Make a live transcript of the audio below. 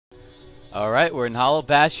Alright, we're in Hollow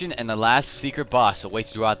Bastion, and the last secret boss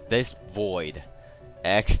awaits throughout this void.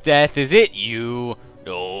 X-Death, is it you?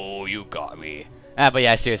 No, you got me. But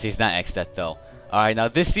yeah, seriously, it's not X-Death though. Alright, now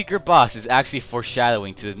this secret boss is actually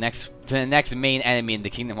foreshadowing to the next main enemy in the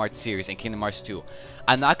Kingdom Hearts series in Kingdom Hearts 2.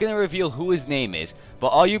 I'm not going to reveal who his name is, but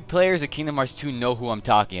all you players of Kingdom Hearts 2 know who I'm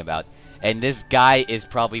talking about. And this guy is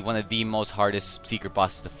probably one of the most hardest secret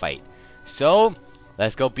bosses to fight. So,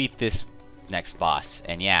 let's go beat this next boss.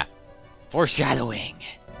 And yeah, Foreshadowing.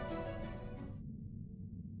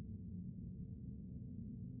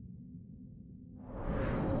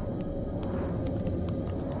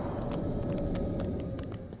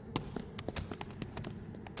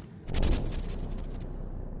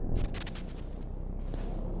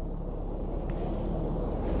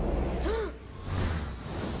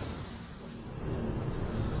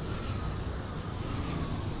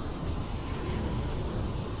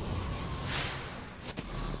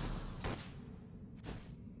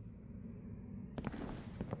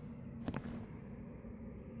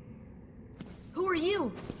 Who are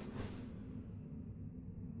you?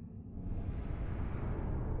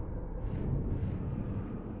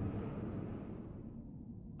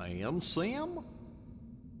 I am Sam?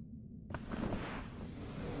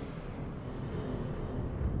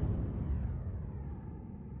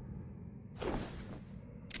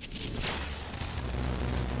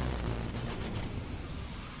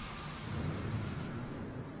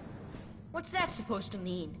 What's that supposed to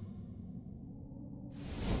mean?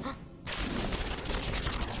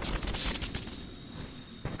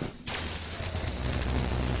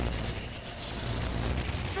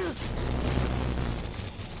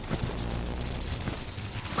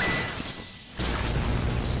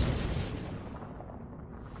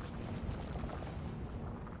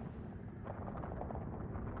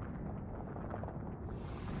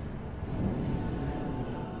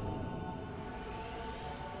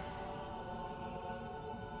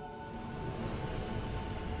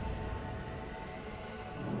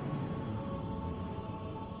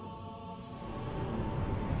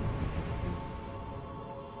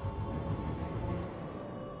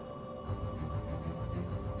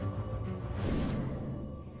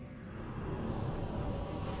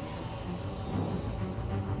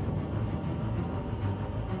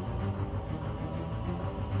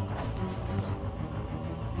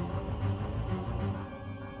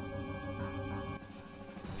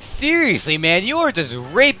 Seriously, man, you are just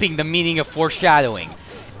raping the meaning of foreshadowing.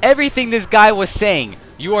 Everything this guy was saying,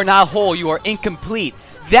 you are not whole, you are incomplete.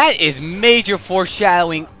 That is major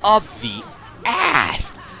foreshadowing up the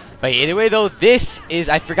ass. But either way though, this is,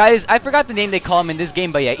 I forgot the name they call him in this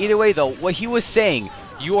game, but yeah, either way though, what he was saying,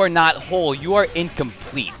 you are not whole, you are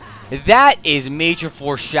incomplete. That is major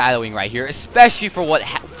foreshadowing right here, especially for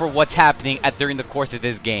what's happening during the course of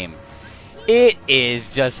this game. It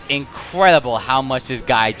is just incredible how much this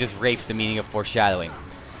guy just rapes the meaning of foreshadowing.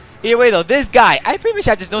 Either way though, this guy, I pretty much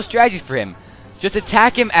have just no strategies for him. Just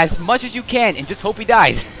attack him as much as you can and just hope he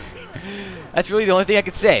dies. That's really the only thing I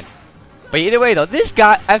could say. But either way though, this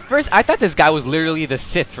guy, at first I thought this guy was literally the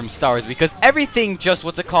Sith from Star Wars because everything just,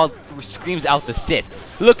 screams out the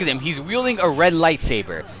Sith. Look at him, he's wielding a red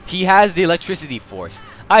lightsaber. He has the electricity force.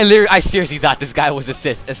 I seriously thought this guy was a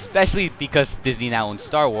Sith, especially because Disney now owns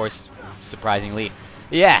Star Wars. Surprisingly.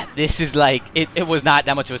 Yeah, this is like, it was not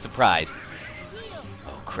that much of a surprise.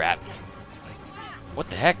 Oh, crap. What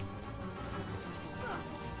the heck?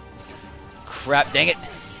 Crap, dang it.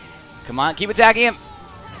 Come on, keep attacking him.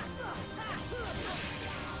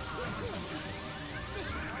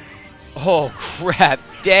 Oh, crap,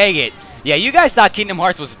 dang it. Yeah, you guys thought Kingdom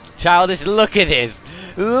Hearts was childish. Look at this.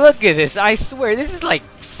 Look at this. I swear, this is like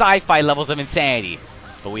sci-fi levels of insanity.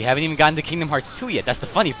 But we haven't even gotten to Kingdom Hearts 2 yet. That's the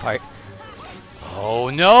funny part. Oh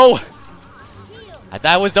no! I thought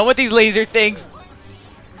I was done with these laser things.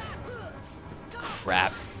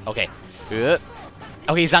 Crap. Okay. Okay,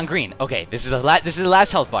 he's on green. Okay, this is the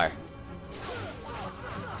last health bar.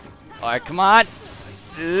 All right, come on.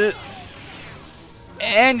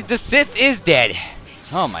 And the Sith is dead.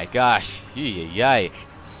 Oh my gosh. Yay.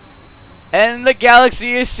 And the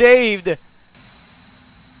galaxy is saved.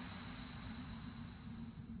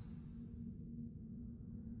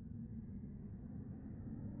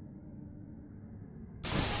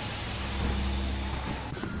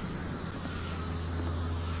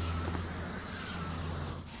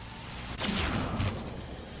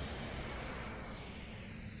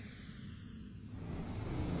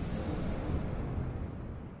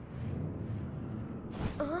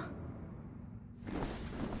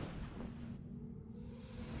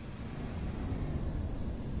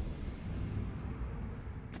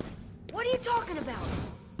 What are you talking about?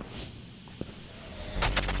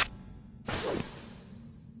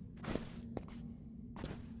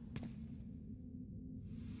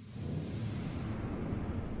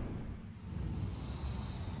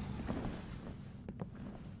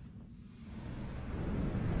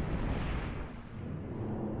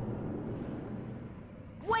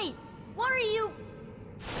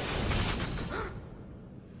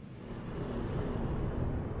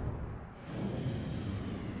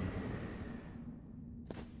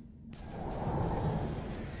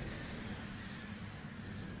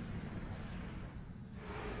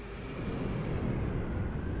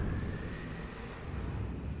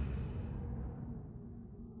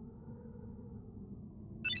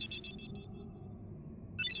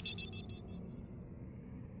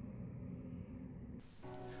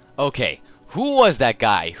 Okay, who was that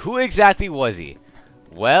guy? Who exactly was he?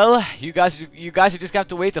 Well, you guys are just gonna have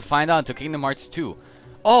to wait to find out until Kingdom Hearts 2.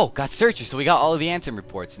 Oh, got searches, so we got all of the Ansem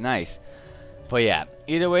reports. Nice. But yeah,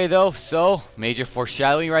 either way though, so major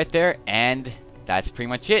foreshadowing right there, and that's pretty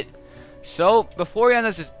much it. So before we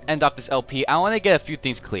end off this LP, I want to get a few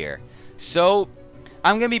things clear. So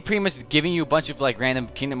I'm gonna be pretty much giving you a bunch of like random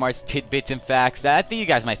Kingdom Hearts tidbits and facts that I think you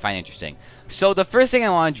guys might find interesting. So the first thing I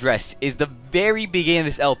want to address is the very beginning of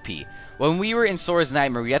this LP. When we were in Sora's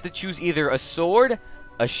Nightmare, we had to choose either a sword,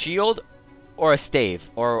 a shield, or a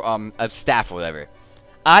stave, or a staff or whatever.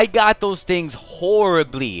 I got those things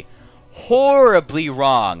horribly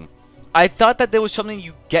wrong. I thought that there was something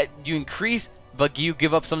you increase, but you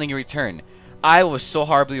give up something in return. I was so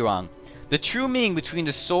horribly wrong. The true meaning between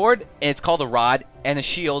the sword, and it's called a rod, and a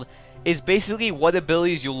shield is basically what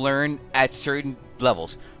abilities you'll learn at certain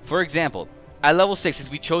levels. For example, at level 6,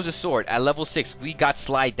 since we chose a sword, at level 6 we got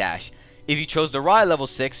slide dash. If you chose the rod at level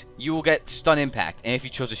 6, you will get stun impact, and if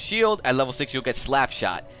you chose a shield at level 6, you'll get slap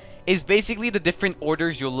shot. It's basically the different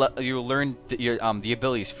orders you'll learn the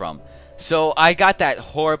abilities from. So I got that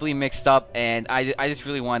horribly mixed up, and I just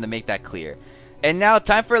really wanted to make that clear. And now,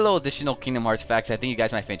 time for a little additional Kingdom Hearts facts I think you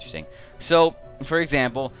guys might find interesting. So, for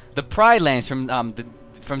example, the Pride Lands from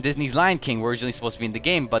Disney's Lion King were originally supposed to be in the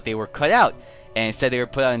game, but they were cut out, and instead they were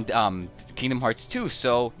put on Kingdom Hearts 2.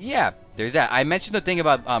 So yeah, there's that. I mentioned the thing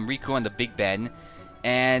about Riku and the Big Ben,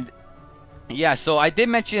 and yeah, so I did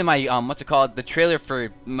mention in my the trailer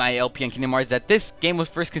for my LP on Kingdom Hearts that this game was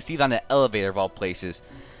first conceived on the elevator of all places.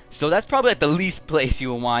 So that's probably like the least place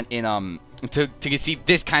you would want in to conceive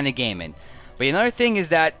this kind of game in. But another thing is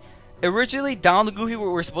that originally Donald and Goofy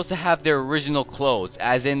were supposed to have their original clothes,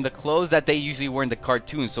 as in the clothes that they usually wear in the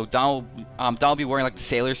cartoon. So Donald would be wearing like the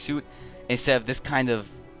sailor suit instead of this kind of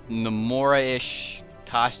Nomura-ish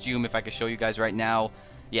costume. If I could show you guys right now,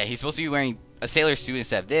 yeah, he's supposed to be wearing a sailor suit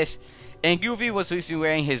instead of this. And Goofy was supposed to be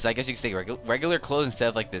wearing his, I guess you could say, regular clothes instead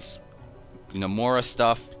of like this Nomura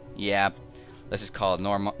stuff. Yeah, let's just call it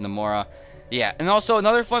Nomura. Yeah, and also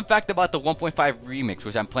another fun fact about the 1.5 remix,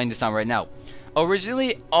 which I'm playing this on right now.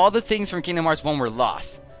 Originally, all the things from Kingdom Hearts 1 were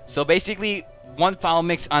lost. So basically, one file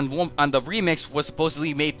mix on the remix was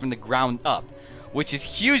supposedly made from the ground up, which is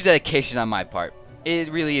huge dedication on my part.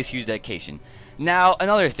 It really is huge dedication. Now,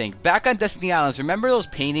 another thing, back on Destiny Islands, remember those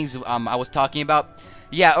paintings I was talking about?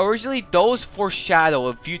 Yeah, originally those foreshadow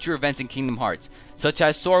of future events in Kingdom Hearts, such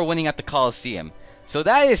as Sora winning at the Colosseum. So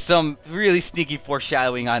that is some really sneaky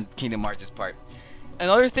foreshadowing on Kingdom Hearts' part.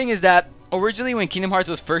 Another thing is that originally when Kingdom Hearts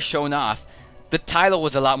was first shown off, the title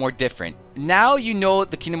was a lot more different. Now you know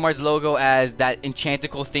the Kingdom Hearts logo as that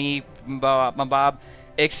enchantical thingy, bob.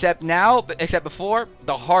 Except before,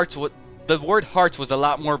 the word hearts was a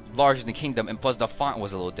lot more larger than Kingdom, and plus the font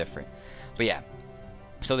was a little different. But yeah,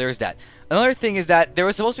 so there's that. Another thing is that there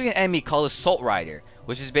was supposed to be an enemy called a Salt Rider,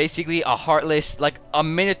 which is basically a heartless, like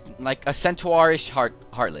a centaur-ish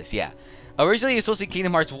heartless, yeah. Originally it was supposed to be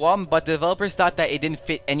Kingdom Hearts 1, but the developers thought that it didn't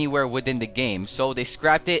fit anywhere within the game, so they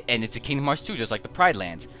scrapped it, and it's a Kingdom Hearts 2, just like the Pride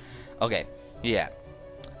Lands. Okay, yeah.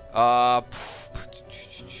 Oh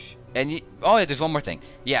yeah, there's one more thing.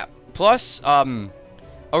 Yeah, plus,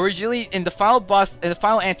 originally in the final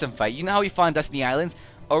Ansem fight, you know how we fought on Destiny Islands?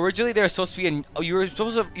 Originally there was supposed to be you were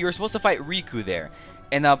supposed to fight Riku there,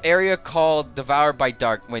 in an area called Devoured by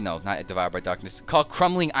Dark. Wait, no, not Devoured by Darkness. Called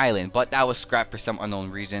Crumbling Island, but that was scrapped for some unknown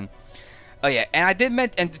reason. Oh yeah, and I did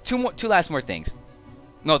mention, and three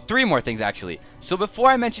more things actually. So before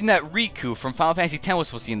I mentioned that Riku from Final Fantasy X was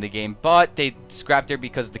supposed to be in the game, but they scrapped her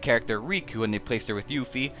because of the character Riku and they placed her with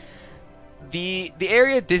Yuffie. The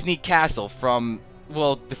area Disney Castle from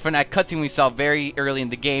that cutscene we saw very early in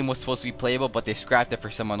the game was supposed to be playable, but they scrapped it for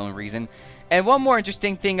some unknown reason. And one more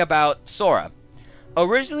interesting thing about Sora.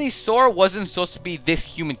 Originally, Sora wasn't supposed to be this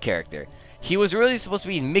human character. He was really supposed to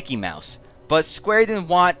be Mickey Mouse. But Square didn't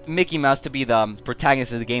want Mickey Mouse to be the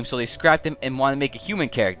protagonist of the game, so they scrapped him and wanted to make a human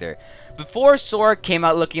character. Before Sora came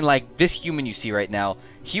out looking like this human you see right now,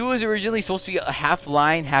 he was originally supposed to be a half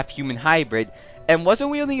lion, half human hybrid, and wasn't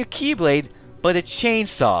wielding a Keyblade, but a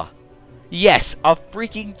chainsaw. Yes, a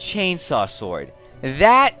freaking chainsaw sword.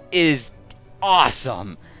 That is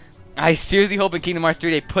awesome. I seriously hope in Kingdom Hearts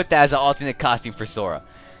 3 they put that as an alternate costume for Sora.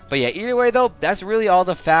 But yeah, either way though, that's really all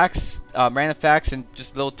the facts, random facts, and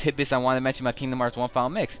just little tidbits I wanted to mention about Kingdom Hearts 1 Final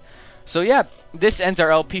Mix. So yeah, this ends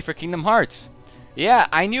our LP for Kingdom Hearts. Yeah,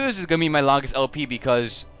 I knew this was going to be my longest LP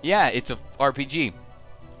because, yeah, it's a RPG.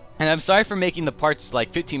 And I'm sorry for making the parts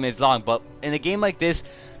like 15 minutes long, but in a game like this,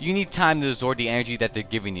 you need time to absorb the energy that they're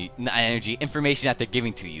giving you, information that they're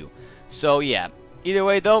giving to you. So yeah, either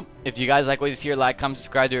way though, if you guys like what you hear, like, comment,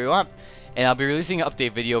 subscribe if you want. And I'll be releasing an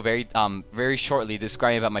update video very shortly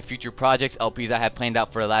describing about my future projects, LPs I have planned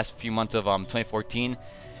out for the last few months of 2014.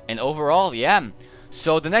 And overall, yeah.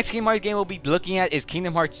 So the next Game Hearts game we'll be looking at is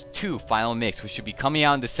Kingdom Hearts 2 Final Mix, which should be coming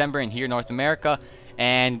out in December in here in North America,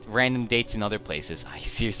 and random dates in other places. I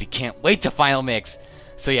seriously can't wait to Final Mix.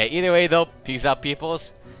 So yeah, either way though, peace out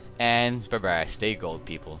peoples, and bye bye, stay gold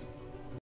people.